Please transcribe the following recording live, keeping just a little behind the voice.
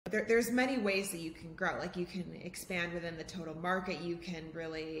There's many ways that you can grow. Like you can expand within the total market. You can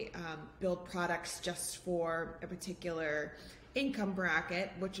really build products just for a particular income bracket,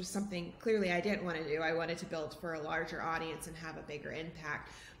 which is something clearly I didn't want to do. I wanted to build for a larger audience and have a bigger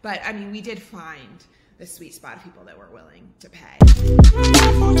impact. But I mean, we did find the sweet spot of people that were willing to pay.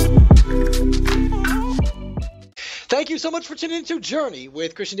 Thank you so much for tuning into Journey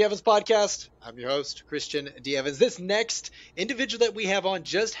with Christian D. Evans podcast. I'm your host, Christian D. Evans. This next individual that we have on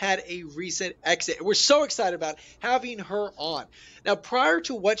just had a recent exit. We're so excited about having her on. Now, prior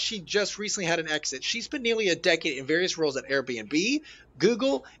to what she just recently had an exit, she spent nearly a decade in various roles at Airbnb,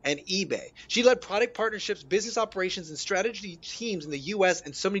 Google, and eBay. She led product partnerships, business operations, and strategy teams in the U.S.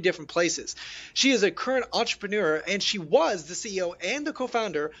 and so many different places. She is a current entrepreneur, and she was the CEO and the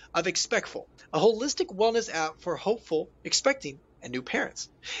co-founder of Expectful, a holistic wellness app for hopeful, expecting, and new parents.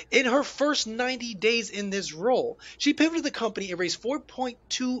 In her first 90 days in this role, she pivoted the company and raised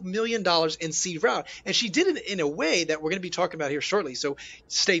 $4.2 million in seed round. And she did it in a way that we're going to be talking about here shortly, so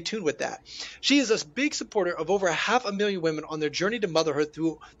stay tuned with that. She is a big supporter of over 500,000 women on their journey to motherhood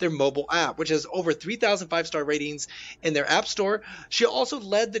through their mobile app, which has over 3,000 five-star ratings in their app store. She also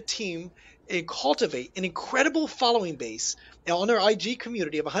led the team and cultivate an incredible following base on their IG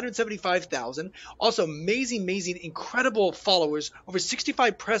community of 175,000. Also amazing, incredible followers, over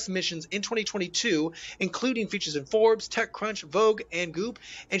 65 press missions in 2022, including features in Forbes, TechCrunch, Vogue, and Goop.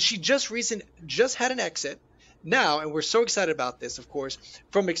 And she just had an exit now, and we're so excited about this, of course,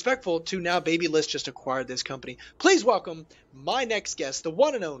 from Expectful to now Babylist just acquired this company. Please welcome my next guest, the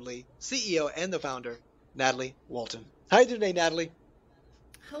one and only CEO and the founder, Nathalie Walton. How are you doing today, Nathalie?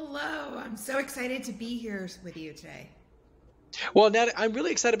 Hello, I'm so excited to be here with you today. Well, Nat, I'm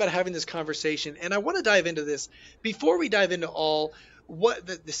really excited about having this conversation, and I want to dive into this. Before we dive into all what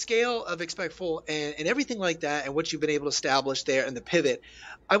the scale of Expectful and everything like that, and what you've been able to establish there and the pivot,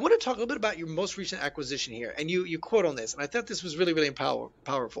 I want to talk a little bit about your most recent acquisition here. And you quote on this, and I thought this was really, really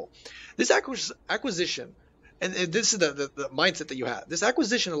powerful. This acquisition, and this is the mindset that you have. This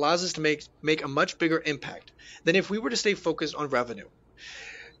acquisition allows us to make a much bigger impact than if we were to stay focused on revenue.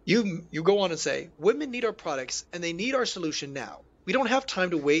 You go on and say, women need our products and they need our solution now. We don't have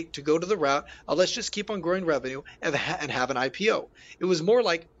time to wait to go to the route. Let's just keep on growing revenue and have an IPO. It was more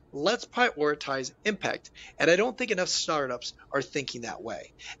like, let's prioritize impact. And I don't think enough startups are thinking that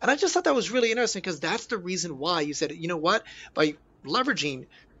way. And I just thought that was really interesting because that's the reason why you said, you know what, by leveraging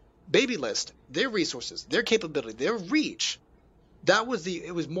Babylist, their resources, their capability, their reach,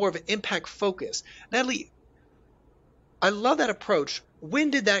 it was more of an impact focus. Nathalie, I love that approach.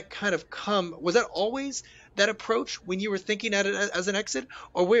 When did that kind of come? Was that always that approach when you were thinking at it as an exit,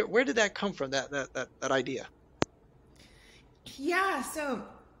 or where did that come from? That idea? Yeah, so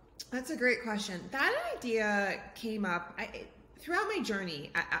that's a great question. That idea came up throughout my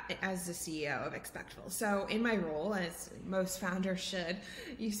journey as the CEO of Expectful. So in my role, as most founders should,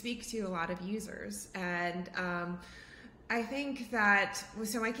 you speak to a lot of users, and I think that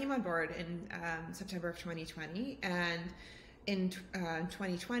so I came on board in September of 2020, and in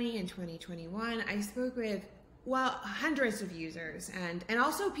 2020 and 2021, I spoke with, hundreds of users and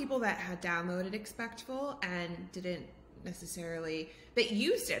also people that had downloaded Expectful and didn't necessarily, that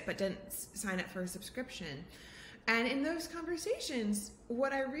used it but didn't sign up for a subscription. And in those conversations,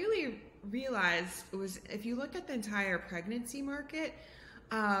 what I really realized was, if you look at the entire pregnancy market,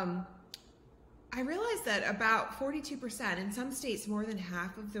 I realized that about 42%, in some states more than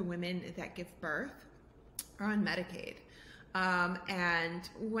half of the women that give birth are on Medicaid. And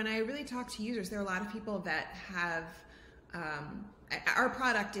when I really talk to users, there are a lot of people that have, our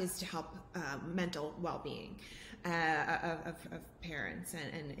product is to help mental well-being of parents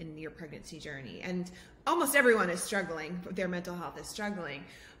and in your pregnancy journey. And almost everyone is struggling, their mental health is struggling.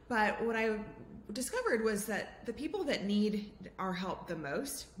 But what I discovered was that the people that need our help the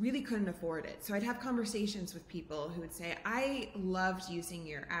most really couldn't afford it. So I'd have conversations with people who would say, I loved using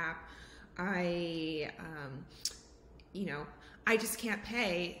your app. I just can't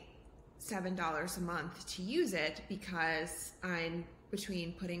pay $7 a month to use it because I'm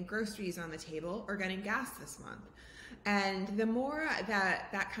between putting groceries on the table or getting gas this month. And the more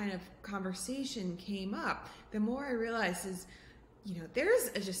that kind of conversation came up, the more I realized is,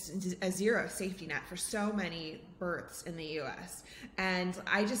 there's just a zero safety net for so many births in the US. And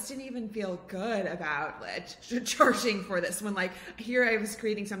I just didn't even feel good about charging for this when, here I was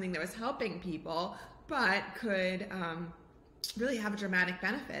creating something that was helping people, but could really have a dramatic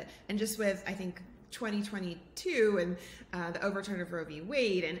benefit. And just with, I think, 2022 and the overturn of Roe v.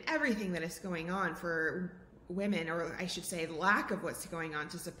 Wade and everything that is going on for women, or I should say the lack of what's going on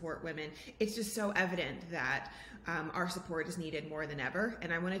to support women, it's just so evident that our support is needed more than ever.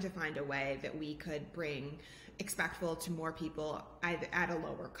 And I wanted to find a way that we could bring Expectful to more people at a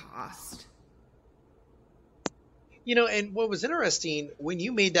lower cost. And what was interesting when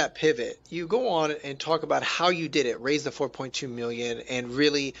you made that pivot, you go on and talk about how you did it, raise the 4.2 million and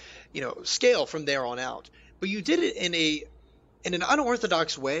really, scale from there on out. But you did it in an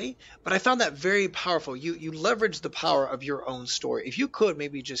unorthodox way, but I found that very powerful. You leveraged the power of your own story. If you could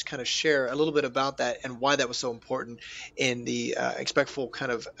maybe just kind of share a little bit about that and why that was so important in the Expectful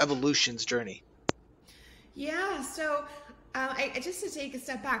kind of evolution's journey. Yeah, so just to take a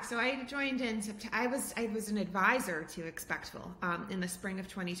step back, so I joined in September. I was an advisor to Expectful in the spring of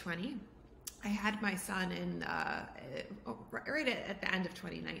 2020. I had my son in right at the end of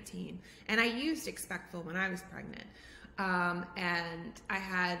 2019, and I used Expectful when I was pregnant. And I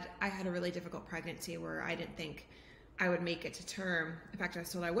had a really difficult pregnancy where I didn't think I would make it to term. In fact, I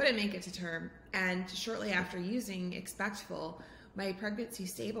was told I wouldn't make it to term. And shortly after using Expectful, my pregnancy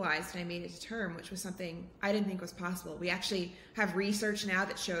stabilized and I made it to term, which was something I didn't think was possible. We actually have research now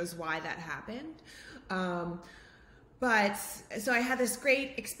that shows why that happened. But so I had this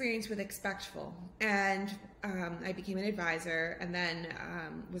great experience with Expectful, and I became an advisor, and then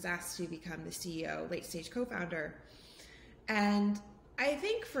was asked to become the CEO, late stage co-founder. And I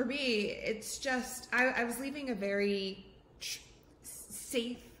think for me, it's just, I was leaving a very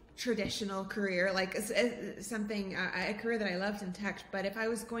safe, traditional career, like a career that I loved in tech. But if I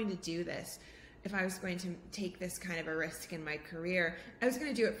was going to do this, if I was going to take this kind of a risk in my career, I was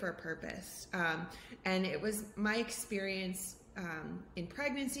going to do it for a purpose. And it was my experience in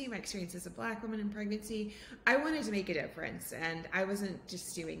pregnancy, my experience as a Black woman in pregnancy. I wanted to make a difference, and I wasn't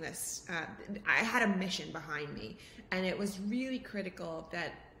just doing this. I had a mission behind me, and it was really critical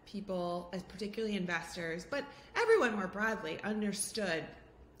that people, particularly investors, but everyone more broadly, understood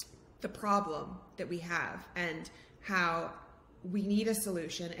the problem that we have and how we need a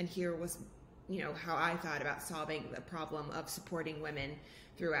solution. And here was, how I thought about solving the problem of supporting women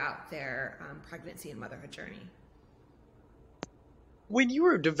throughout their pregnancy and motherhood journey. When you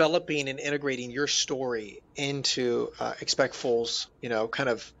were developing and integrating your story into Expectful's, kind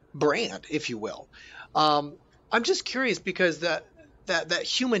of brand, if you will, I'm just curious because that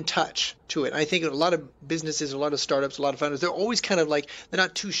human touch to it. I think a lot of businesses, a lot of startups, a lot of founders, they're always kind of like, they're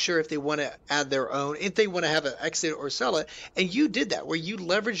not too sure if they want to add their own, if they want to have an exit or sell it. And you did that, where you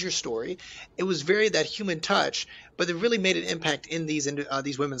leveraged your story. It was very that human touch, but it really made an impact in these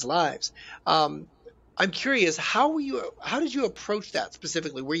women's lives. I'm curious, how did you approach that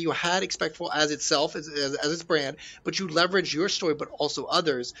specifically, where you had Expectful as itself, as its brand, but you leverage your story, but also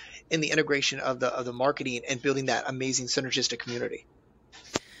others in the integration of the marketing and building that amazing synergistic community?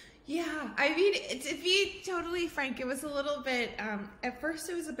 Yeah, I mean, to be totally frank, it was a little bit, at first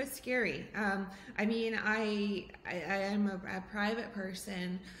it was a bit scary. I mean, I am a private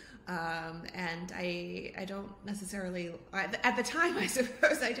person, and I don't necessarily, at the time, I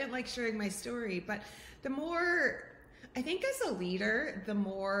suppose, I didn't like sharing my story, but the more, I think as a leader, the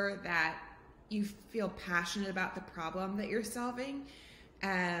more that you feel passionate about the problem that you're solving,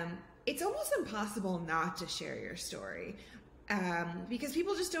 it's almost impossible not to share your story. Because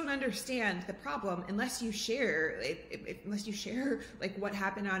people just don't understand the problem unless you share like what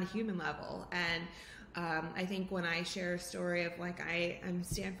happened on a human level. And I think when I share a story of like I'm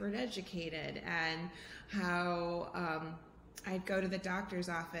Stanford educated, and how I'd go to the doctor's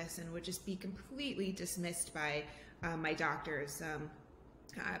office and would just be completely dismissed by my doctors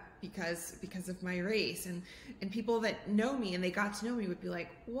because of my race, and people that know me and they got to know me would be like,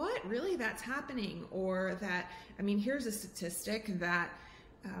 what, really, that's happening? Or that, I mean, here's a statistic that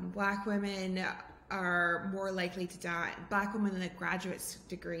Black women are more likely to die, Black women in a graduate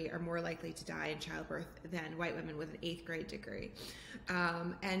degree are more likely to die in childbirth than white women with an 8th grade degree.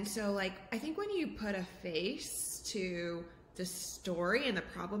 And so like, I think when you put a face to the story and the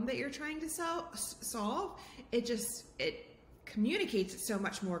problem that you're trying to solve, it communicates it so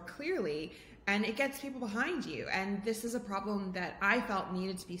much more clearly, and it gets people behind you. And this is a problem that I felt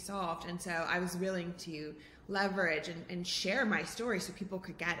needed to be solved, and so I was willing to leverage and share my story so people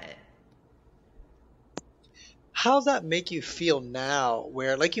could get it. How does that make you feel now,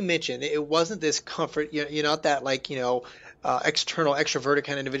 where, like you mentioned, it wasn't this comfort, you're not that external extroverted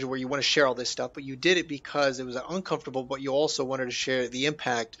kind of individual where you want to share all this stuff, but you did it because it was uncomfortable, but you also wanted to share the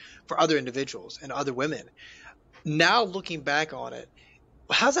impact for other individuals and other women. Now looking back on it,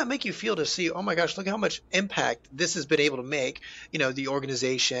 how does that make you feel to see, oh my gosh, look how much impact this has been able to make, the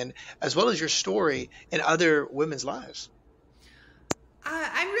organization, as well as your story in other women's lives?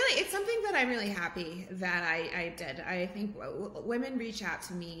 it's something that I'm really happy that I did. I think women reach out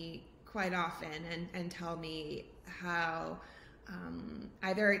to me quite often and tell me how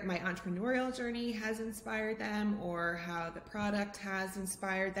either my entrepreneurial journey has inspired them or how the product has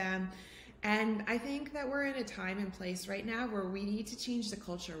inspired them. And I think that we're in a time and place right now where we need to change the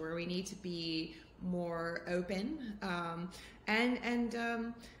culture, where we need to be more open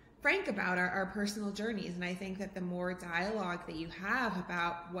and frank about our personal journeys. And I think that the more dialogue that you have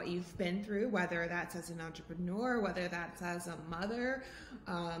about what you've been through, whether that's as an entrepreneur, whether that's as a mother,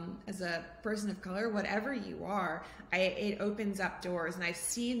 as a person of color, whatever you are, it opens up doors. And I've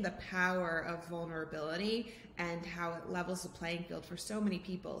seen the power of vulnerability and how it levels the playing field for so many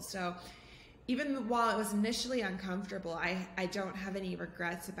people. So even while it was initially uncomfortable, I don't have any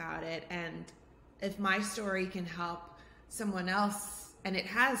regrets about it. And if my story can help someone else, and it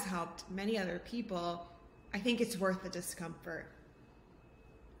has helped many other people, I think it's worth the discomfort.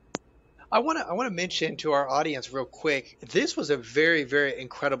 I want to mention to our audience real quick, this was a very, very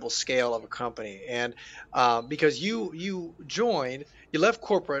incredible scale of a company. And because you left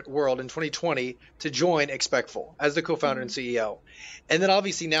corporate world in 2020 to join Expectful as the co-founder and CEO. And then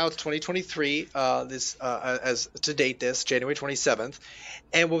obviously now it's 2023, as to date this, January 27th.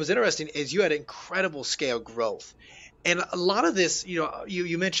 And what was interesting is you had incredible scale growth. And a lot of this,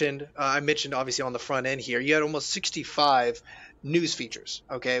 you mentioned, I mentioned obviously on the front end here, you had almost 65 news features,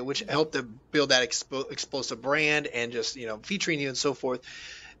 okay, which helped to build that explosive brand and just, featuring you and so forth.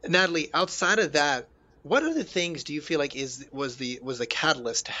 Nathalie, outside of that, what other things do you feel like was the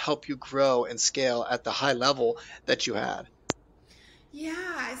catalyst to help you grow and scale at the high level that you had?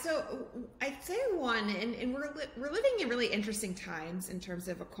 Yeah, so I'd say one, and we're living in really interesting times in terms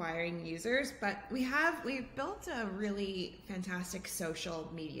of acquiring users, but we've built a really fantastic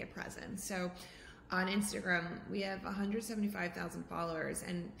social media presence. So on Instagram, we have 175,000 followers,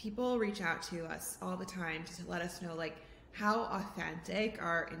 and people reach out to us all the time to let us know like how authentic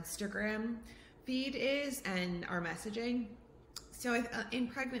our Instagram feed is and our messaging. So in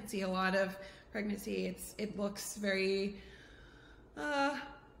pregnancy, a lot of pregnancy, it looks very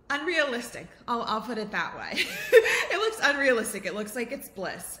unrealistic. I'll put it that way. It looks unrealistic. It looks like it's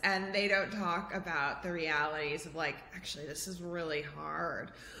bliss, and they don't talk about the realities of like, actually, this is really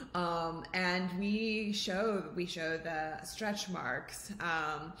hard. And we show the stretch marks.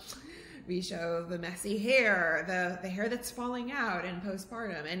 We show the messy hair, the hair that's falling out in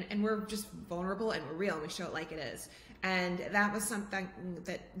postpartum, and we're just vulnerable and we're real, and we show it like it is. And that was something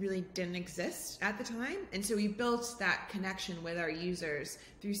that really didn't exist at the time. And so we built that connection with our users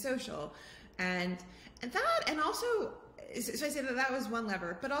through social. And also, so I say that was one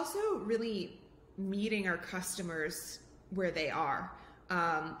lever, but also really meeting our customers where they are.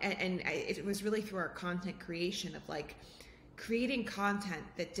 It was really through our content creation of like creating content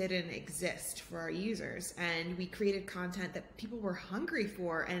that didn't exist for our users. And we created content that people were hungry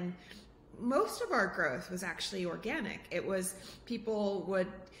for. And most of our growth was actually organic. It was people would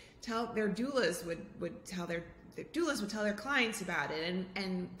tell their doulas would tell their doulas would tell their clients about it,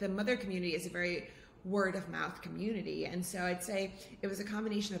 and the mother community is a very word of mouth community. And so I'd say it was a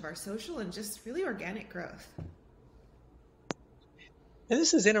combination of our social and just really organic growth. And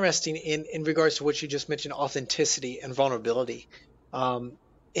this is interesting in regards to what you just mentioned, authenticity and vulnerability. And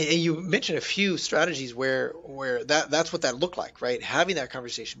you mentioned a few strategies where that's what that looked like, right? Having that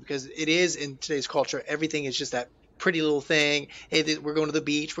conversation, because it is in today's culture, everything is just that pretty little thing. Hey, we're going to the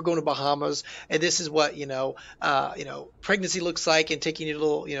beach, we're going to Bahamas, and this is what pregnancy looks like, and taking your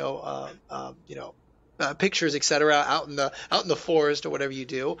little pictures, etc., out in the forest or whatever you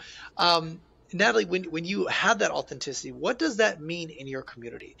do. Nathalie, when you have that authenticity, what does that mean in your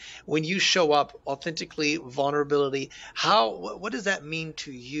community? When you show up authentically, vulnerability, what does that mean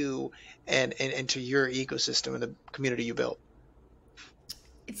to you and to your ecosystem and the community you built?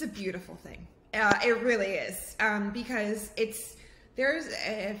 It's a beautiful thing. It really is, because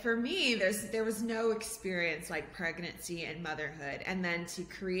for me, there was no experience like pregnancy and motherhood, and then to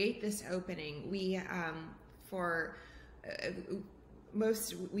create this opening, we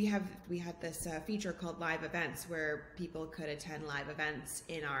had this feature called live events, where people could attend live events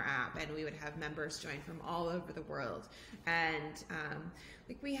in our app, and we would have members join from all over the world. And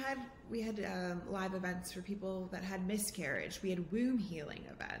we had live events for people that had miscarriage. We had womb healing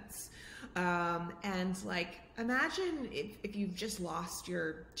events. And like, imagine if you've just lost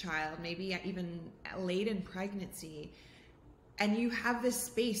your child, maybe even late in pregnancy, and you have this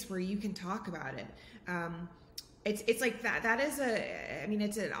space where you can talk about it. It's like that is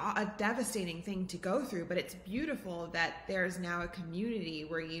it's a devastating thing to go through, but it's beautiful that there's now a community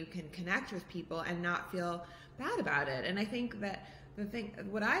where you can connect with people and not feel bad about it. And I think that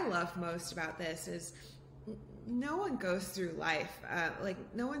what I love most about this is no one goes through life, like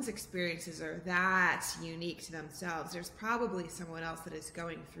no one's experiences are that unique to themselves. There's probably someone else that is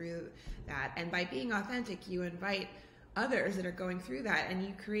going through that. And by being authentic, you invite others that are going through that, and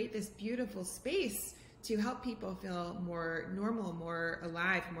you create this beautiful space to help people feel more normal, more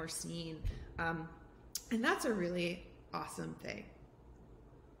alive, more seen. And that's a really awesome thing.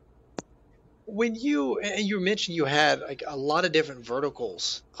 When you mentioned you had like a lot of different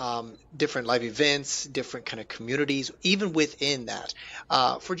verticals, different live events, different kind of communities, even within that,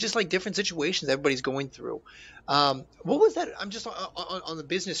 for just like different situations everybody's going through. What was that? I'm just on the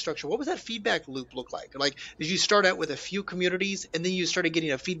business structure. What was that feedback loop look like? Like, did you start out with a few communities and then you started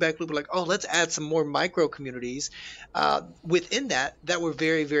getting a feedback loop like, oh, let's add some more micro communities within that were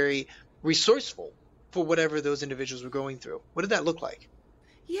very, very resourceful for whatever those individuals were going through? What did that look like?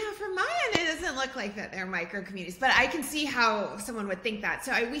 Yeah, from my end, it doesn't look like that they're micro communities, but I can see how someone would think that.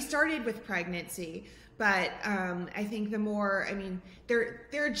 So we started with pregnancy, but I think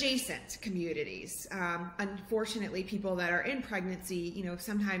they're adjacent communities. Unfortunately, people that are in pregnancy,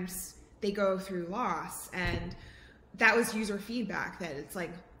 sometimes they go through loss, and that was user feedback that it's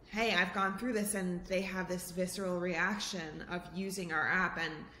like, hey, I've gone through this, and they have this visceral reaction of using our app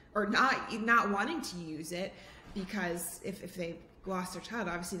or not wanting to use it because if they lost their child,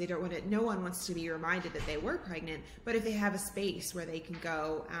 obviously they don't want it. No one wants to be reminded that they were pregnant, but if they have a space where they can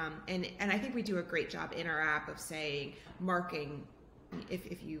go, and I think we do a great job in our app of marking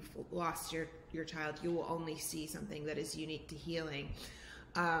if you've lost your child, you will only see something that is unique to healing.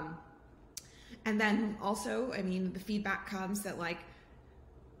 And then also, the feedback comes that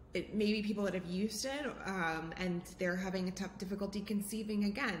it may be people that have used it and they're having a tough difficulty conceiving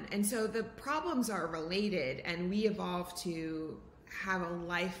again. And so the problems are related, and we evolve to have a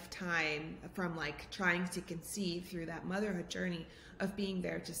lifetime from trying to conceive through that motherhood journey of being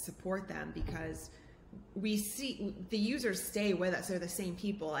there to support them, because we see the users stay with us. They're the same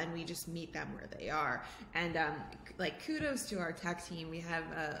people, and we just meet them where they are. And kudos to our tech team. We have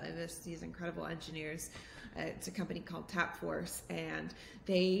these incredible engineers. It's a company called TapForce, and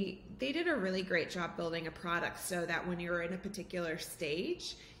they did a really great job building a product so that when you're in a particular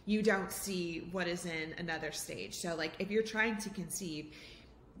stage, you don't see what is in another stage. So if you're trying to conceive,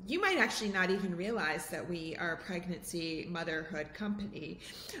 you might actually not even realize that we are a pregnancy motherhood company.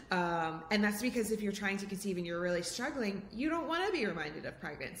 And that's because if you're trying to conceive and you're really struggling, you don't want to be reminded of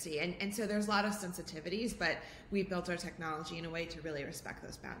pregnancy. And so there's a lot of sensitivities, but we've built our technology in a way to really respect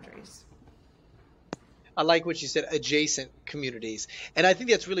those boundaries. I like what you said, adjacent communities. And I think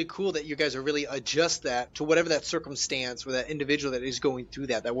that's really cool that you guys are really adjust that to whatever that circumstance or that individual that is going through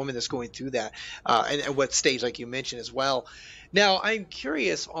that woman that's going through that, and what stage, like you mentioned as well. Now, I'm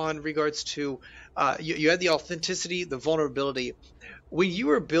curious on regards to, you had the authenticity, the vulnerability. When you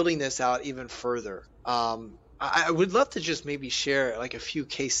were building this out even further, I would love to just maybe share a few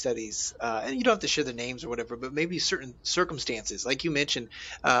case studies, and you don't have to share the names or whatever, but maybe certain circumstances, like you mentioned,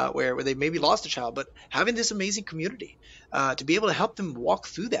 where they maybe lost a child, but having this amazing community to be able to help them walk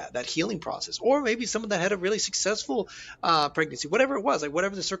through that healing process, or maybe someone that had a really successful pregnancy, whatever it was,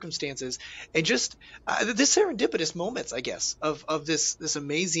 whatever the circumstances, and just this serendipitous moments, I guess, of this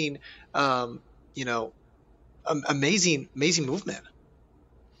amazing, amazing movement.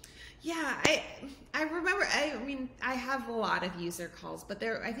 Yeah, I remember, I have a lot of user calls, but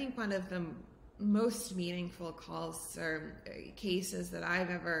I think one of the most meaningful calls or cases that I've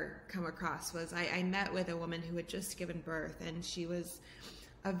ever come across was I met with a woman who had just given birth, and she was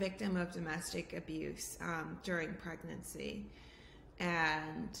a victim of domestic abuse during pregnancy.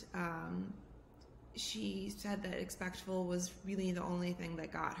 And she said that Expectful was really the only thing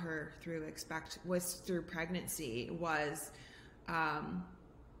that got her through pregnancy was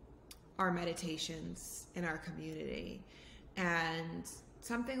our meditations in our community. And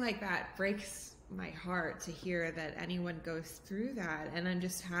something like that breaks my heart to hear that anyone goes through that. And I'm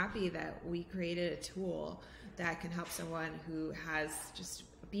just happy that we created a tool that can help someone who has just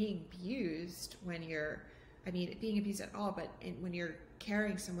being abused when you're, being abused at all, but when you're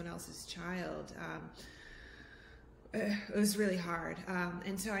carrying someone else's child, it was really hard.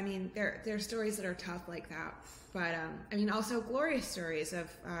 And so, there are stories that are tough like that, but also glorious stories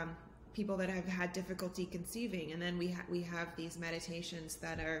of people that have had difficulty conceiving. And then we have these meditations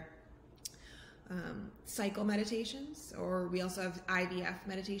that are cycle meditations, or we also have IVF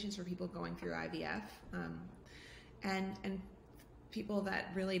meditations for people going through IVF, and people that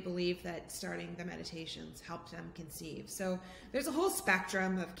really believe that starting the meditations helped them conceive. So there's a whole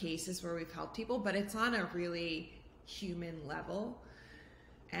spectrum of cases where we've helped people, but it's on a really human level.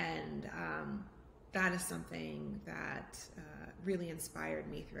 And that is something that really inspired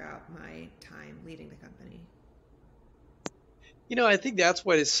me throughout my time leading the company. I think that's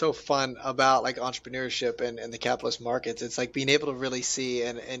what is so fun about like entrepreneurship and the capitalist markets. It's like being able to really see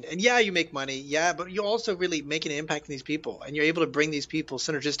and yeah, you make money, yeah, but you also really make an impact in these people, and you're able to bring these people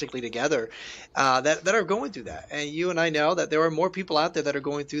synergistically together that are going through that. And you and I know that there are more people out there that are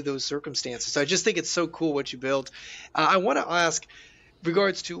going through those circumstances. So I just think it's so cool what you built. I want to ask,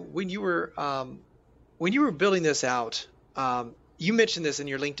 regards to when you were building this out, you mentioned this in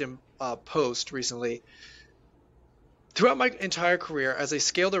your LinkedIn post recently. Throughout my entire career, as I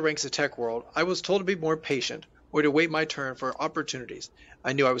scaled the ranks of tech world, I was told to be more patient or to wait my turn for opportunities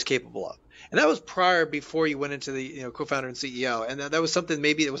I knew I was capable of. And that was before you went into the co-founder and CEO. And that was something,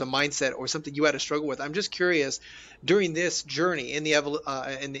 maybe it was a mindset or something you had to struggle with. I'm just curious, during this journey in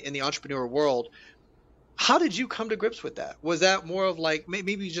the entrepreneur world, how did you come to grips with that? Was that more of like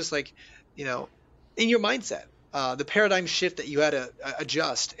maybe just like, in your mindset, the paradigm shift that you had to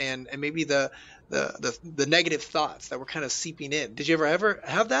adjust, and maybe the negative thoughts that were kind of seeping in? Did you ever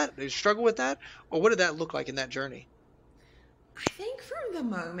have that? Did you struggle with that? Or what did that look like in that journey? I think from the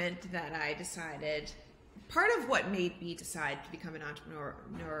moment that I decided, part of what made me decide to become an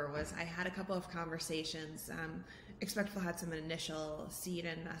entrepreneur was I had a couple of conversations. Expectful had some initial seed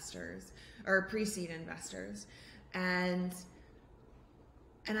investors or pre-seed investors, and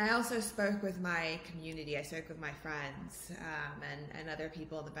I also spoke with my community. I spoke with my friends and other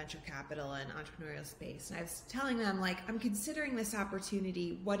people in the venture capital and entrepreneurial space. And I was telling them, like, I'm considering this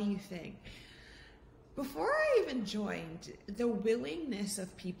opportunity. What do you think? Before I even joined, the willingness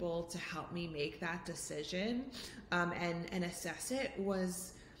of people to help me make that decision and assess it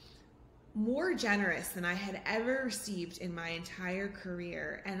was more generous than I had ever received in my entire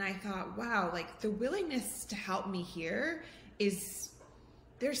career. And I thought, wow, like the willingness to help me here is...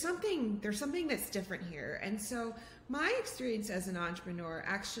 There's something that's different here. And so my experience as an entrepreneur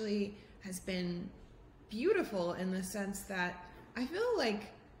actually has been beautiful in the sense that I feel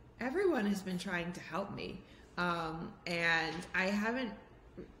like everyone has been trying to help me. And I haven't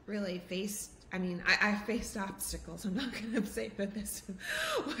really faced, I faced obstacles. I'm not going to say that this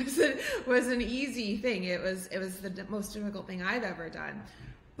was an easy thing. It was the most difficult thing I've ever done.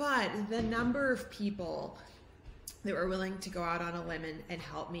 But the number of people that were willing to go out on a limb and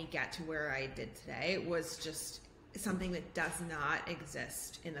help me get to where I did today was just something that does not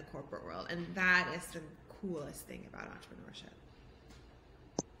exist in the corporate world. And that is the coolest thing about entrepreneurship.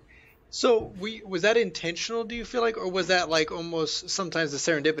 So was that intentional, do you feel like, or was that like almost sometimes the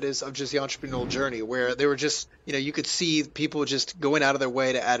serendipitous of just the entrepreneurial journey, where they were just, you could see people just going out of their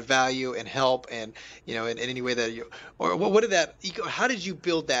way to add value and help and, in any way that how did you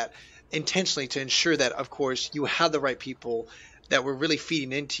build that intentionally to ensure that, of course, you had the right people that were really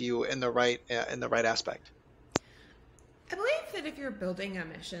feeding into you in the right aspect? I believe that if you're building a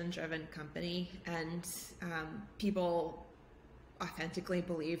mission-driven company and people authentically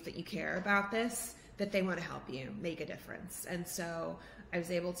believe that you care about this, that they want to help you make a difference. And so I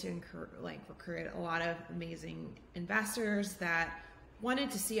was able to recruit a lot of amazing investors that wanted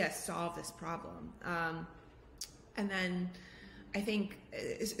to see us solve this problem. And then I think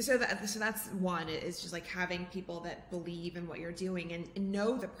so that's one, is just like having people that believe in what you're doing and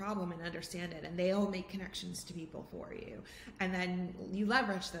know the problem and understand it, and they'll make connections to people for you, and then you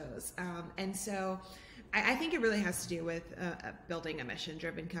leverage those. And so I think it really has to do with building a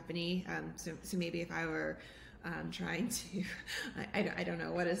mission-driven company. So maybe if I were trying to, I don't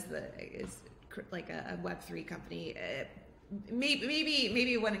know, what is like a Web3 company,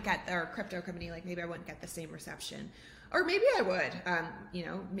 maybe wouldn't get, or a crypto company, like maybe I wouldn't get the same reception. Or maybe I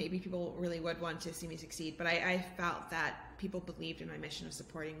would, maybe people really would want to see me succeed. But I felt that people believed in my mission of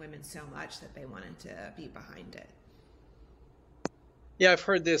supporting women so much that they wanted to be behind it. Yeah, I've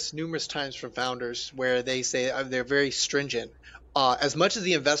heard this numerous times from founders where they say they're very stringent. As much as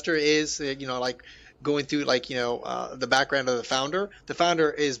the investor is, like going through the background of the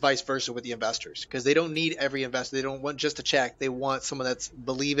founder is vice versa with the investors, because they don't need every investor. They don't want just a check. They want someone that's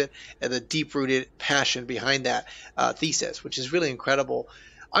believe it and the deep rooted passion behind that thesis, which is really incredible.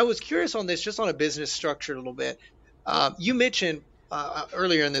 I was curious on this, just on a business structure a little bit. You mentioned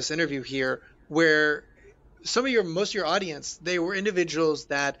earlier in this interview here where most of your audience, they were individuals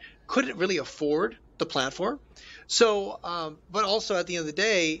that couldn't really afford the platform. So, but also at the end of the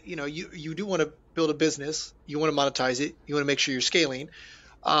day, you do want to build a business, you want to monetize it, you want to make sure you're scaling.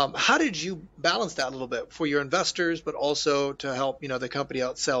 How did you balance that a little bit for your investors, but also to help, the company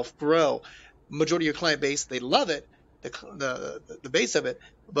itself grow? Majority of your client base, they love it, the base of it,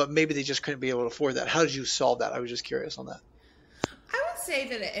 but maybe they just couldn't be able to afford that. How did you solve that? I was just curious on that. I would say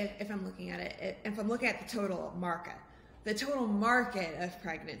that if I'm looking at it, if I'm looking at the total market of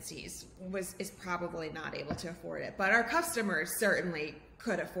pregnancies is probably not able to afford it, but our customers certainly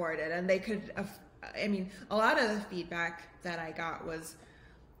could afford it, and they could. I mean, a lot of the feedback that I got was,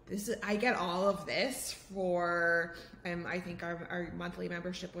 I get all of this for, I think our monthly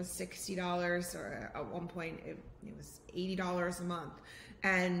membership was $60, or at one point it was $80 a month.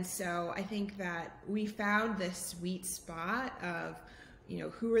 And so I think that we found this sweet spot of,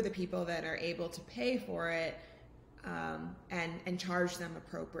 who are the people that are able to pay for it, and charge them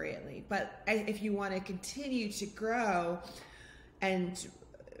appropriately. But if you want to continue to grow, and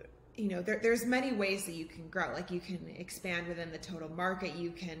there's many ways that you can grow. Like, you can expand within the total market.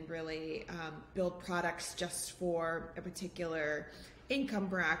 You can really build products just for a particular income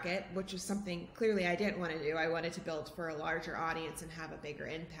bracket, which is something clearly I didn't want to do. I wanted to build for a larger audience and have a bigger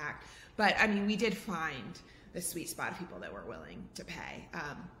impact. But I mean, we did find the sweet spot of people that were willing to pay.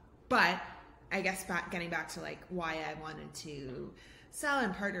 But I guess getting back to like why I wanted to sell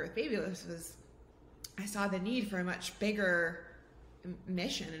and partner with Babylist was, I saw the need for a much bigger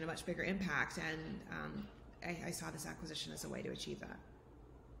mission and a much bigger impact, and I saw this acquisition as a way to achieve that.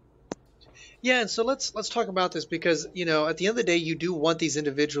 Yeah, and so let's talk about this, because at the end of the day, you do want these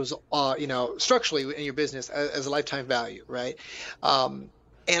individuals, structurally in your business as a lifetime value, right?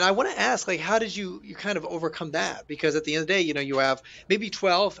 And I want to ask, like, how did you kind of overcome that? Because at the end of the day, you have maybe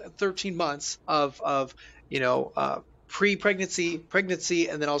 12, 13 months of pre-pregnancy, pregnancy,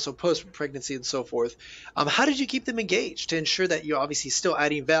 and then also post-pregnancy and so forth. How did you keep them engaged to ensure that you're obviously still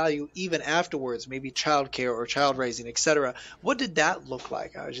adding value even afterwards, maybe childcare or child raising, etc.? What did that look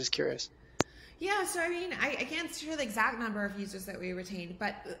like? I was just curious. Yeah, so I mean, I can't share the exact number of users that we retained,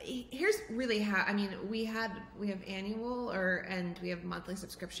 but here's really how. I mean, we have annual and we have monthly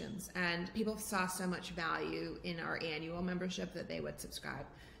subscriptions, and people saw so much value in our annual membership that they would subscribe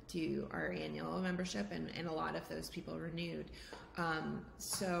to our annual membership, and a lot of those people renewed.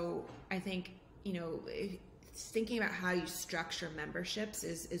 So I think, thinking about how you structure memberships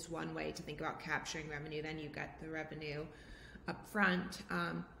is one way to think about capturing revenue. Then you get the revenue up front.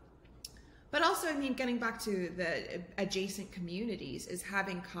 But also, I mean, getting back to the adjacent communities, is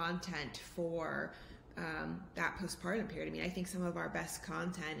having content for that postpartum period. I mean, I think some of our best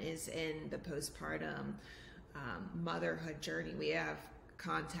content is in the postpartum motherhood journey. We have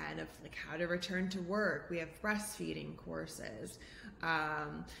content of like how to return to work. We have breastfeeding courses.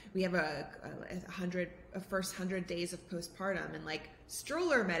 We have a first 100 days of postpartum, and like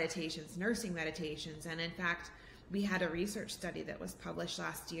stroller meditations, nursing meditations. And in fact, we had a research study that was published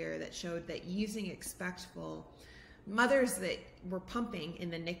last year that showed that using Expectful, mothers that were pumping in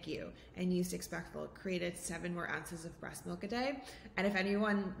the NICU and used Expectful created 7 more ounces of breast milk a day. And if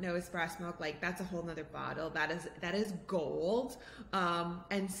anyone knows breast milk, like, that's a whole nother bottle. That is gold.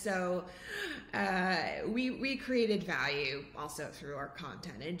 And so we created value also through our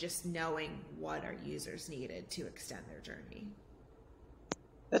content and just knowing what our users needed to extend their journey.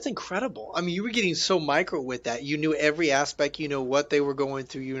 That's incredible. I mean, you were getting so micro with that. You knew every aspect, what they were going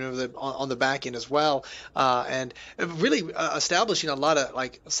through, on the back end as well, and really establishing a lot of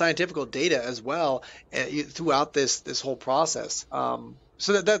like scientific data as well throughout this whole process.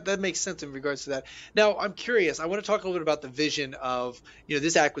 So that makes sense in regards to that. Now, I'm curious. I want to talk a little bit about the vision of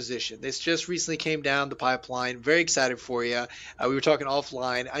this acquisition. This just recently came down the pipeline. Very excited for you. We were talking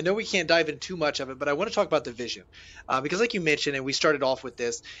offline. I know we can't dive into too much of it, but I want to talk about the vision because, like you mentioned, and we started off with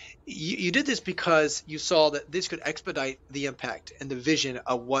this, you did this because you saw that this could expedite the impact and the vision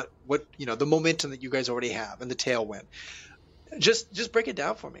of what the momentum that you guys already have and the tailwind. Just break it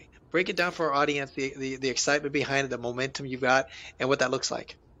down for me. Break it down for our audience, the excitement behind it, the momentum you've got, and what that looks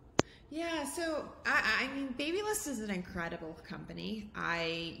like. Yeah, so I mean, Babylist is an incredible company.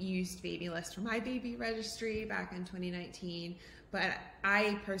 I used Babylist for my baby registry back in 2019, but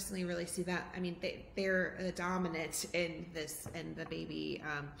I personally really see that. I mean, they're the dominant in the baby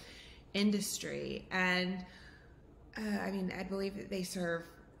industry, and I mean, I believe that they serve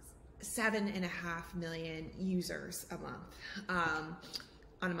 7.5 million users a month.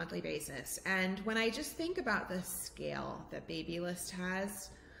 On a monthly basis. And when I just think about the scale that Babylist has,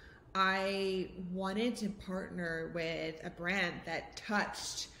 I wanted to partner with a brand that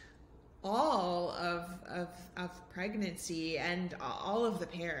touched all of pregnancy and all of the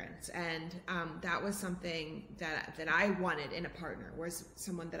parents. And that was something that I wanted in a partner, was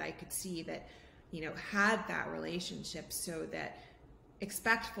someone that I could see that, had that relationship, so that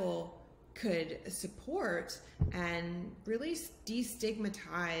Expectful could support and really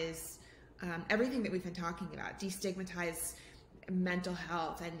destigmatize everything that we've been talking about, destigmatize mental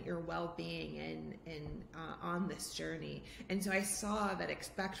health and your well-being on this journey. And so I saw that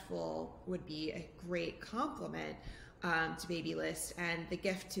Expectful would be a great complement to Babylist, and the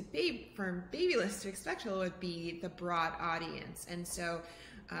gift to from Babylist to Expectful would be the broad audience. And so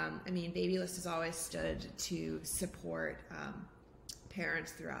Babylist has always stood to support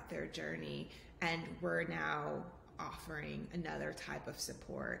parents throughout their journey, and we're now offering another type of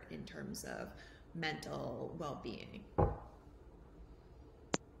support in terms of mental well-being.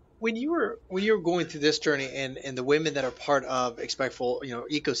 When you were going through this journey, and the women that are part of Expectful,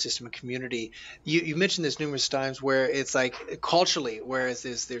 ecosystem and community, you mentioned this numerous times, where it's like culturally, whereas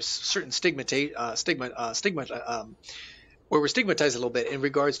there's certain stigma where we're stigmatized a little bit in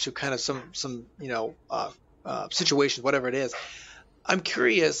regards to kind of some situations, whatever it is. I'm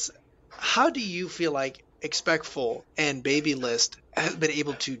curious, how do you feel like Expectful and Babylist has been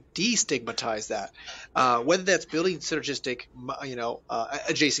able to destigmatize that, whether that's building synergistic,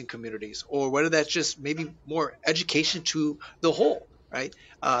 adjacent communities, or whether that's just maybe more education to the whole, right?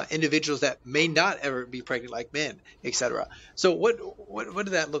 Individuals that may not ever be pregnant like men, etc. So what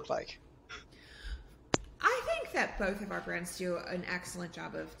did that look like? I think that both of our brands do an excellent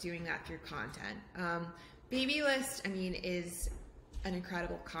job of doing that through content. Babylist, is an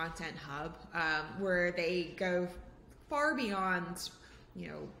incredible content hub where they go far beyond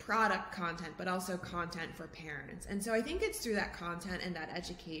product content, but also content for parents. And so I think it's through that content and that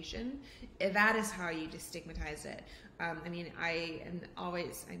education, that is how you destigmatize it. I'm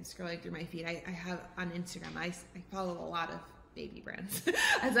scrolling through my feed. I have on Instagram, I follow a lot of baby brands,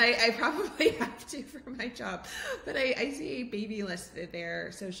 as I probably have to for my job, but I see Babylist,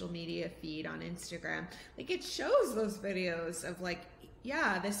 their social media feed on Instagram, like it shows those videos of like,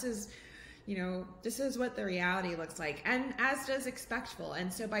 yeah, this is what the reality looks like, and as does Expectful.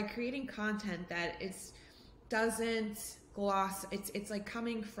 And so by creating content that doesn't gloss, it's like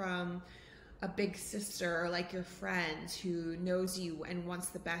coming from a big sister or like your friend who knows you and wants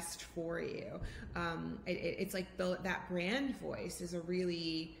the best for you. It's like that brand voice is a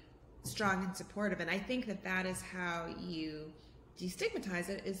really strong and supportive. And I think that is how you destigmatize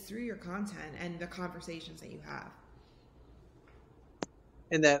it, is through your content and the conversations that you have.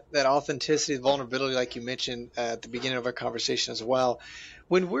 And that authenticity, vulnerability, like you mentioned at the beginning of our conversation as well.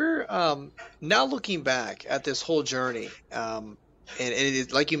 When we're now looking back at this whole journey, and it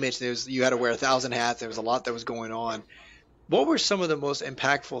is, like you mentioned, you had to wear 1,000 hats. There was a lot that was going on. What were some of the most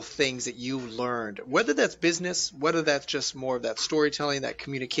impactful things that you learned, whether that's business, whether that's just more of that storytelling, that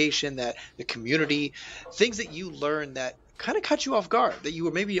communication, that the community, things that you learned that kind of caught you off guard, that you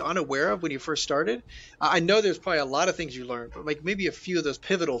were maybe unaware of when you first started? I know there's probably a lot of things you learned, but like maybe a few of those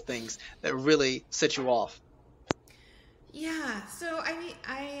pivotal things that really set you off. Yeah. So I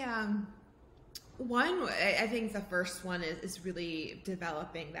think the first one is really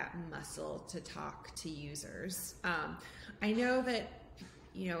developing that muscle to talk to users. I know that,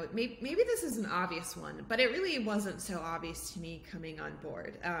 maybe this is an obvious one, but it really wasn't so obvious to me coming on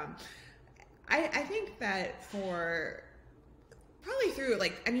board. I think that probably through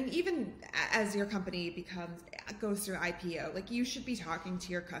even as your company goes through IPO, like you should be talking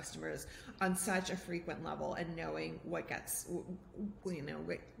to your customers on such a frequent level and knowing what gets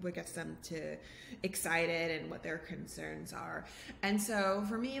them to excited and what their concerns are. And so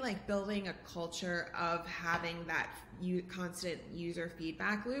for me, like building a culture of having that constant user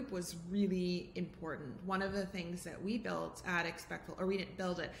feedback loop was really important. One of the things that we built at Expectful, or we didn't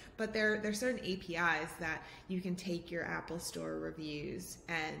build it, but there's certain APIs that you can take your Apple Store reviews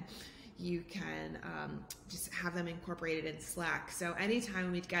and you can just have them incorporated in Slack. So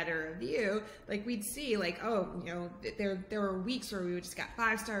anytime we'd get a review, like we'd see like, there were weeks where we would just get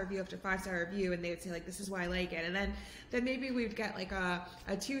 5-star review after 5-star review, and they would say like, this is why I like it. And then maybe we'd get like a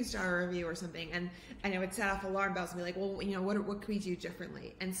 2-star review or something, and it would set off alarm bells and be like, well, what can we do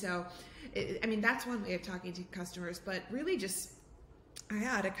differently? And so, that's one way of talking to customers, but really just, I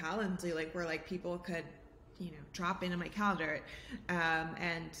had a Calendly where people could, drop into my calendar,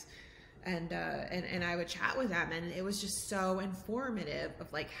 and I would chat with them, and it was just so informative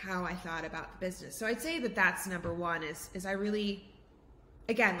of how I thought about the business. So I'd say that that's number one, is I really,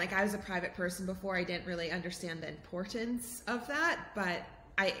 again, I was a private person before, I didn't really understand the importance of that, but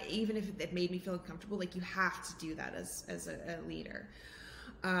even if it made me feel comfortable, you have to do that as a leader.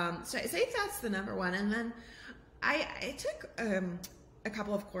 So I say that's the number one. And then I took a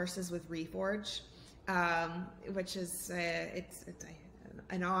couple of courses with Reforge, which is it's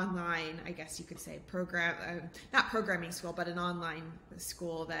an online, I guess you could say, not programming school, but an online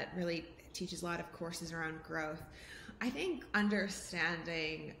school that really teaches a lot of courses around growth. I think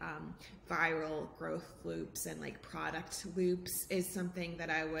understanding viral growth loops and like product loops is something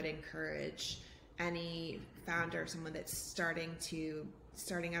that I would encourage any founder, someone that's starting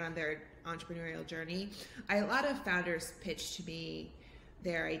out on their entrepreneurial journey. A lot of founders pitch to me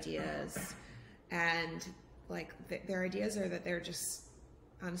their ideas, and like their ideas are that they're just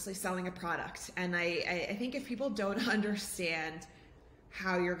honestly selling a product. And I think if people don't understand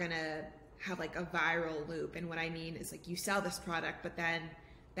how you're gonna have like a viral loop, and what I mean is like you sell this product, but then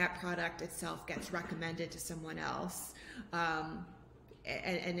that product itself gets recommended to someone else,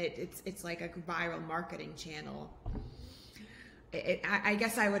 and it's like a viral marketing channel. I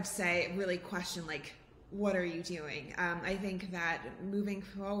guess I would say really question like, what are you doing? I think that moving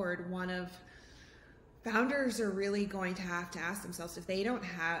forward, founders are really going to have to ask themselves if they don't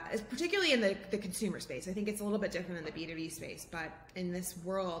have, particularly in the consumer space. I think it's a little bit different in the B2B space, but in this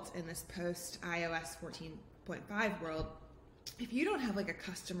world, in this post iOS 14.5 world, if you don't have like a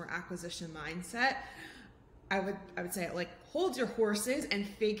customer acquisition mindset, I would say like hold your horses and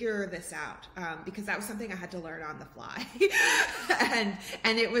figure this out, because that was something I had to learn on the fly,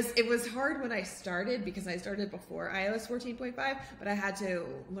 and it was hard when I started, because I started before iOS 14.5, but I had to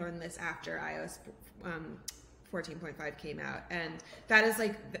learn this after iOS 14.5 came out, and that is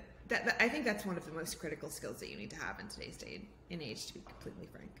like that. I think that's one of the most critical skills that you need to have in today's day and age, to be completely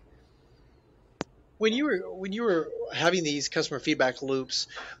frank. When you were having these customer feedback loops,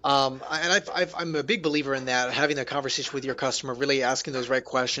 and I'm a big believer in that, having a conversation with your customer, really asking those right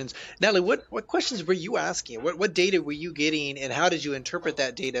questions. Natalie, what questions were you asking? What data were you getting, and how did you interpret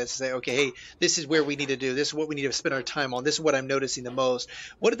that data to say, okay, hey, this is where we need to do, this is what we need to spend our time on, this is what I'm noticing the most?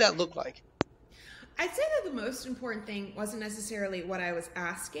 What did that look like? I'd say that the most important thing wasn't necessarily what I was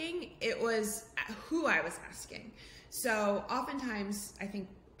asking, it was who I was asking. So oftentimes I think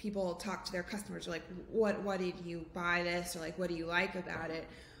people talk to their customers like, what did you buy this? Or like, what do you like about it?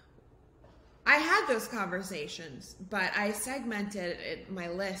 I had those conversations, but I segmented my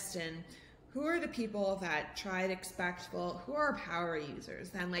list, and who are the people that tried Expectful? Who are power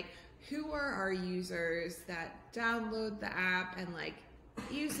users? Then like, who are our users that download the app and like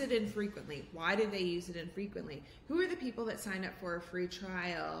use it infrequently? Why do they use it infrequently? Who are the people that sign up for a free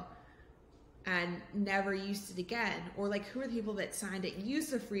trial and never used it again? Or like, who are the people that signed it, used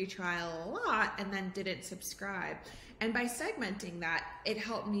the free trial a lot, and then didn't subscribe? And by segmenting that, it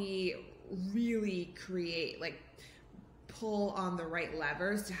helped me really pull on the right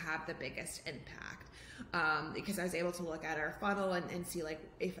levers to have the biggest impact. Because I was able to look at our funnel and see like,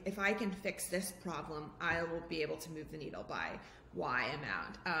 if I can fix this problem, I will be able to move the needle by Y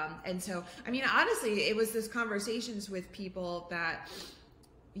amount. And so, I mean, honestly, it was those conversations with people that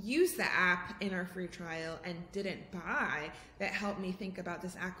use the app in our free trial and didn't buy that helped me think about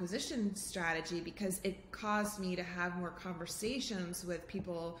this acquisition strategy, because it caused me to have more conversations with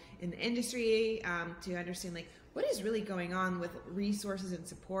people in the industry, to understand like what is really going on with resources and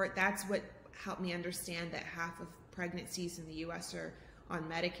support. That's what helped me understand that half of pregnancies in the US are on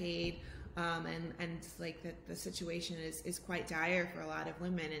Medicaid, and like that the situation is quite dire for a lot of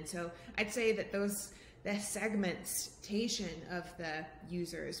women. And so I'd say that the segmentation of the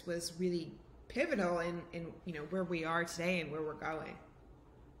users was really pivotal in where we are today and where we're going.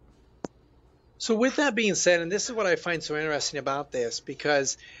 So with that being said, and this is what I find so interesting about this,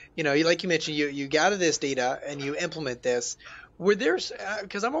 because like you mentioned, you gather this data and you implement this. Where there's,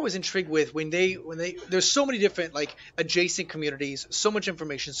 because I'm always intrigued with when they there's so many different like adjacent communities, so much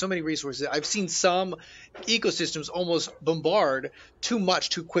information, so many resources. I've seen some ecosystems almost bombard too much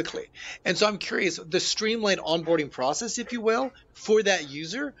too quickly, and so I'm curious, the streamlined onboarding process, if you will, for that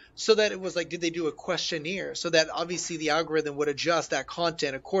user, so that it was like, did they do a questionnaire so that obviously the algorithm would adjust that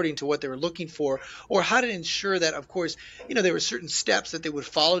content according to what they were looking for, or how to ensure that, of course, there were certain steps that they would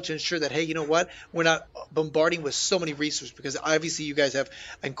follow to ensure that, hey, you know what, we're not bombarding with so many resources, because obviously you guys have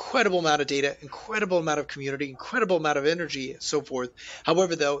an incredible amount of data, incredible amount of community, incredible amount of energy, and so forth.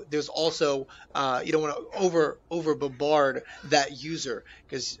 However, though, there's also you don't want to over bombard that user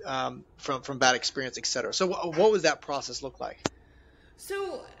because from bad experience, etc. So what was that process look like?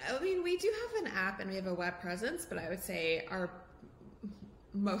 So, I mean, we do have an app and we have a web presence, but I would say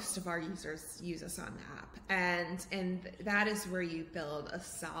most of our users use us on the app, and that is where you build a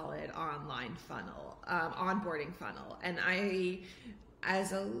solid online funnel, onboarding funnel. And I,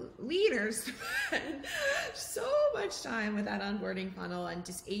 as a leader, spend so much time with that onboarding funnel and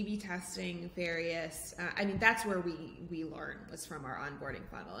just A/B testing various. I mean, that's where we learn, was from our onboarding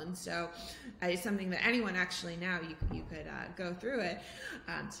funnel, and so it's something that anyone actually now you could go through it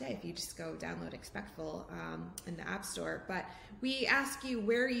today if you just go download Expectful in the App Store. But we ask you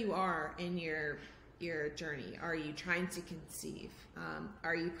where you are in your your journey? Are you trying to conceive?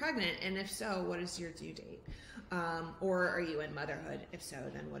 Are you pregnant? And if so, what is your due date? Or are you in motherhood? If so,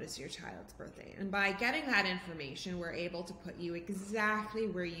 then what is your child's birth date? And by getting that information, we're able to put you exactly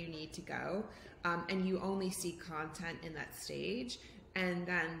where you need to go. And you only see content in that stage. And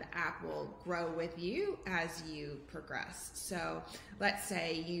then the app will grow with you as you progress. So let's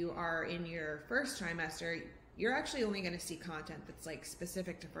say you are in your first trimester, you're actually only going to see content that's like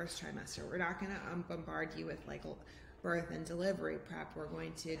specific to first trimester. We're not going to bombard you with like birth and delivery prep. We're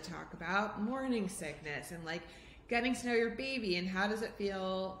going to talk about morning sickness and like getting to know your baby and how does it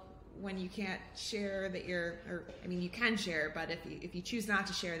feel when you can't share that you can share, but if you choose not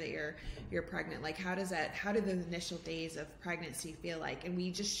to share that you're pregnant, like how do the initial days of pregnancy feel like? And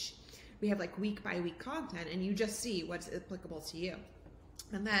we have like week by week content, and you just see what's applicable to you.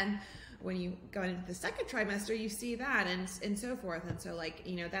 And then when you go into the second trimester, you see that and so forth. And so like,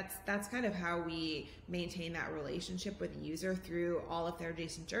 that's kind of how we maintain that relationship with the user through all of their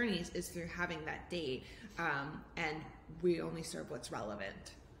adjacent journeys, is through having that date. And we only serve what's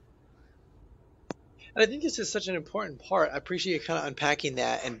relevant. And I think this is such an important part. I appreciate you kind of unpacking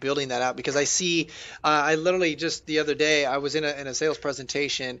that and building that out, because I see, I literally just the other day, I was in a sales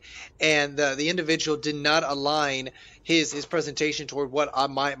presentation, and the individual did not align his presentation toward what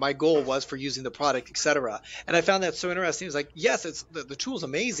my goal was for using the product, etc. And I found that so interesting. It was like, yes, it's the tool's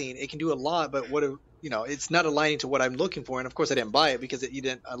amazing. It can do a lot, but it's not aligning to what I'm looking for. And of course I didn't buy it because you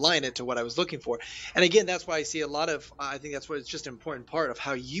didn't align it to what I was looking for. And again, that's why I see a lot of, I think that's what it's just an important part of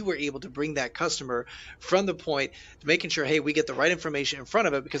how you were able to bring that customer from the point to making sure, hey, we get the right information in front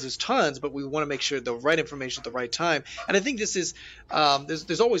of it, because there's tons, but we want to make sure the right information at the right time. And I think this is,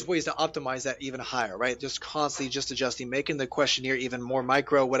 there's always ways to optimize that even higher, right? Just constantly just adjusting, making the questionnaire even more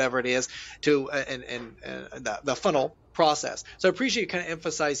micro, whatever it is, to, and the funnel process. So I appreciate you kind of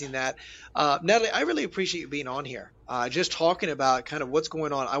emphasizing that. Nathalie, I really appreciate you being on here, just talking about kind of what's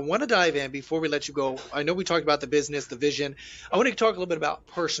going on. I want to dive in before we let you go. I know we talked about the business, the vision. I want to talk a little bit about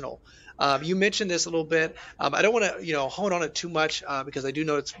personal. You mentioned this a little bit. I don't want to, hone on it too much, because I do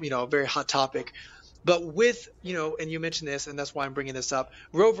know it's, a very hot topic. But with, and you mentioned this, and that's why I'm bringing this up,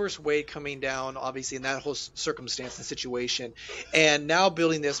 Roe versus Wade coming down, obviously, in that whole circumstance and situation, and now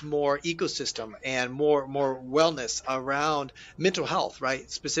building this more ecosystem and more wellness around mental health,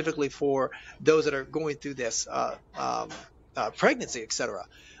 right? Specifically for those that are going through this pregnancy, etc.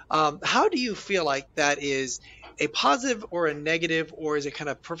 How do you feel like that is a positive or a negative, or is it kind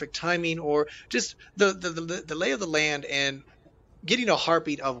of perfect timing, or just the lay of the land and getting a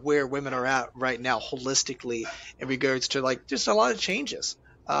heartbeat of where women are at right now holistically in regards to like just a lot of changes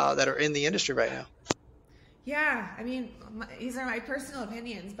that are in the industry right now? Yeah, these are my personal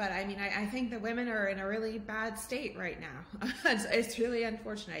opinions, but I think that women are in a really bad state right now. It's really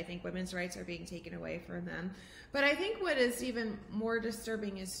unfortunate. I think women's rights are being taken away from them. But I think what is even more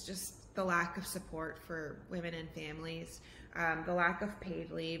disturbing is just the lack of support for women and families. The lack of paid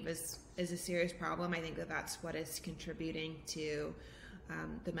leave is a serious problem. I think that's what is contributing to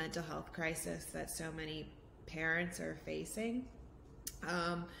the mental health crisis that so many parents are facing.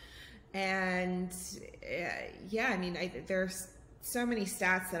 There's so many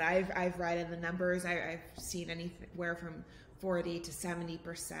stats that I've read in the numbers. I've seen anywhere from 40 to 70%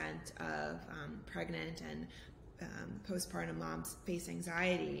 of pregnant and postpartum moms face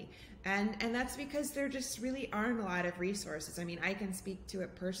anxiety. And that's because there just really aren't a lot of resources. I can speak to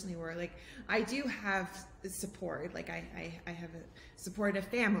it personally, where like I do have support. Like I have a supportive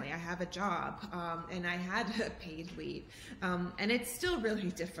family, I have a job, and I had a paid leave. And it's still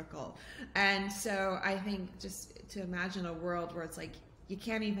really difficult. And so I think just to imagine a world where it's like you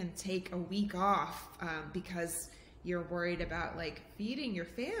can't even take a week off because you're worried about like feeding your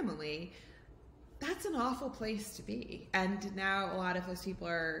family, that's an awful place to be. And now a lot of those people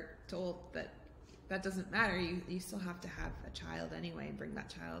are told that that doesn't matter. You still have to have a child anyway and bring that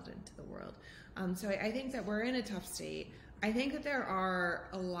child into the world. So I think that we're in a tough state. I think that there are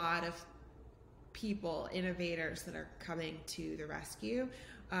a lot of people, innovators, that are coming to the rescue.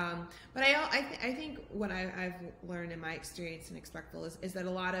 But I think what I've learned in my experience in Expectful is that a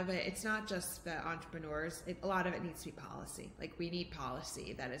lot of it, it's not just the entrepreneurs. A lot of it needs to be policy. Like we need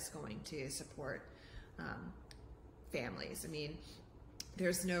policy that is going to support families.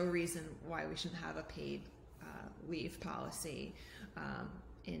 There's no reason why we shouldn't have a paid leave policy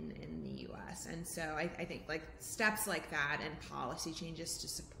in the U.S. And so I think like steps like that and policy changes to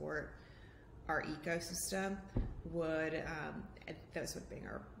support our ecosystem those would be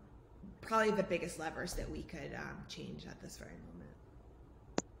probably the biggest levers that we could change at this very moment.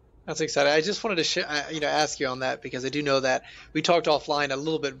 That's exciting. I just wanted to ask you on that because I do know that we talked offline a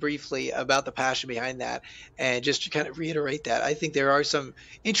little bit briefly about the passion behind that, and just to kind of reiterate that, I think there are some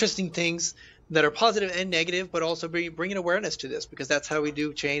interesting things that are positive and negative, but also bringing awareness to this because that's how we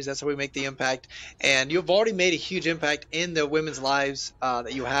do change. That's how we make the impact. And you've already made a huge impact in the women's lives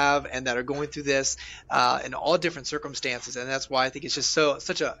that you have and that are going through this in all different circumstances. And that's why I think it's just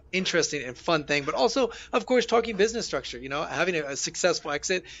such a interesting and fun thing. But also, of course, talking business structure. Having a successful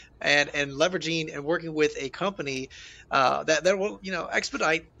exit and leveraging and working with a company that will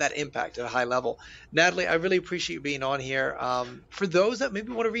expedite that impact at a high level. Natalie, I really appreciate you being on here. For those that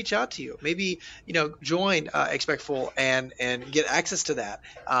maybe want to reach out to you, maybe join Expectful and get access to that,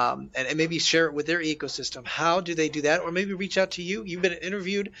 and maybe share it with their ecosystem. How do they do that? Or maybe reach out to you. You've been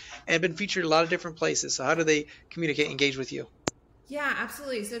interviewed and been featured in a lot of different places. So how do they communicate, engage with you? Yeah,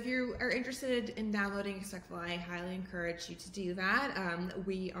 absolutely. So if you are interested in downloading Expectful, I highly encourage you to do that.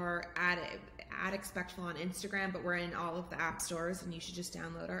 We are at Expectful on Instagram, but we're in all of the app stores, and you should just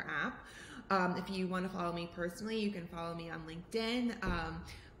download our app. If you want to follow me personally, you can follow me on LinkedIn.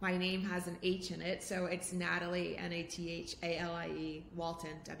 My name has an H in it, so it's Nathalie, Nathalie,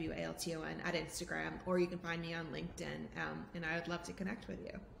 Walton, Walton, at Instagram, or you can find me on LinkedIn, and I would love to connect with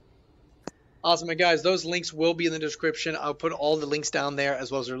you. Awesome. And guys, those links will be in the description. I'll put all the links down there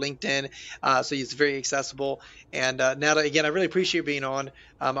as well as their LinkedIn. So it's very accessible. And Natalie, again, I really appreciate you being on.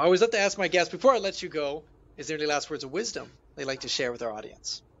 I always love to ask my guests, before I let you go, is there any last words of wisdom they'd like to share with our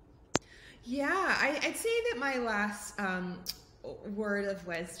audience? Yeah, I'd say that my last word of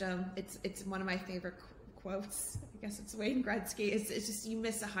wisdom, it's one of my favorite quotes. I guess it's Wayne Gretzky. It's just, you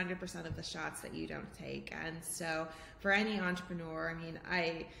miss 100% of the shots that you don't take. And so for any entrepreneur,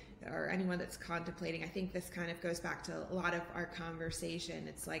 or anyone that's contemplating, I think this kind of goes back to a lot of our conversation.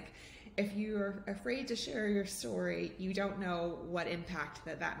 It's like, if you're afraid to share your story, you don't know what impact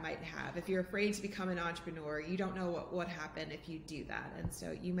that might have. If you're afraid to become an entrepreneur, you don't know what would happen if you do that. And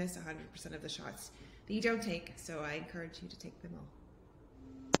so you miss 100% of the shots that you don't take. So I encourage you to take them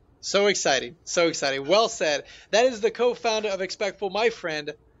all. So exciting. So exciting. Well said. That is the co-founder of Expectful, my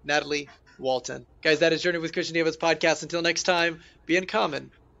friend, Nathalie Walton. Guys, that is Journey with Christian David's podcast. Until next time, be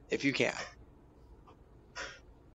uncommon if you can.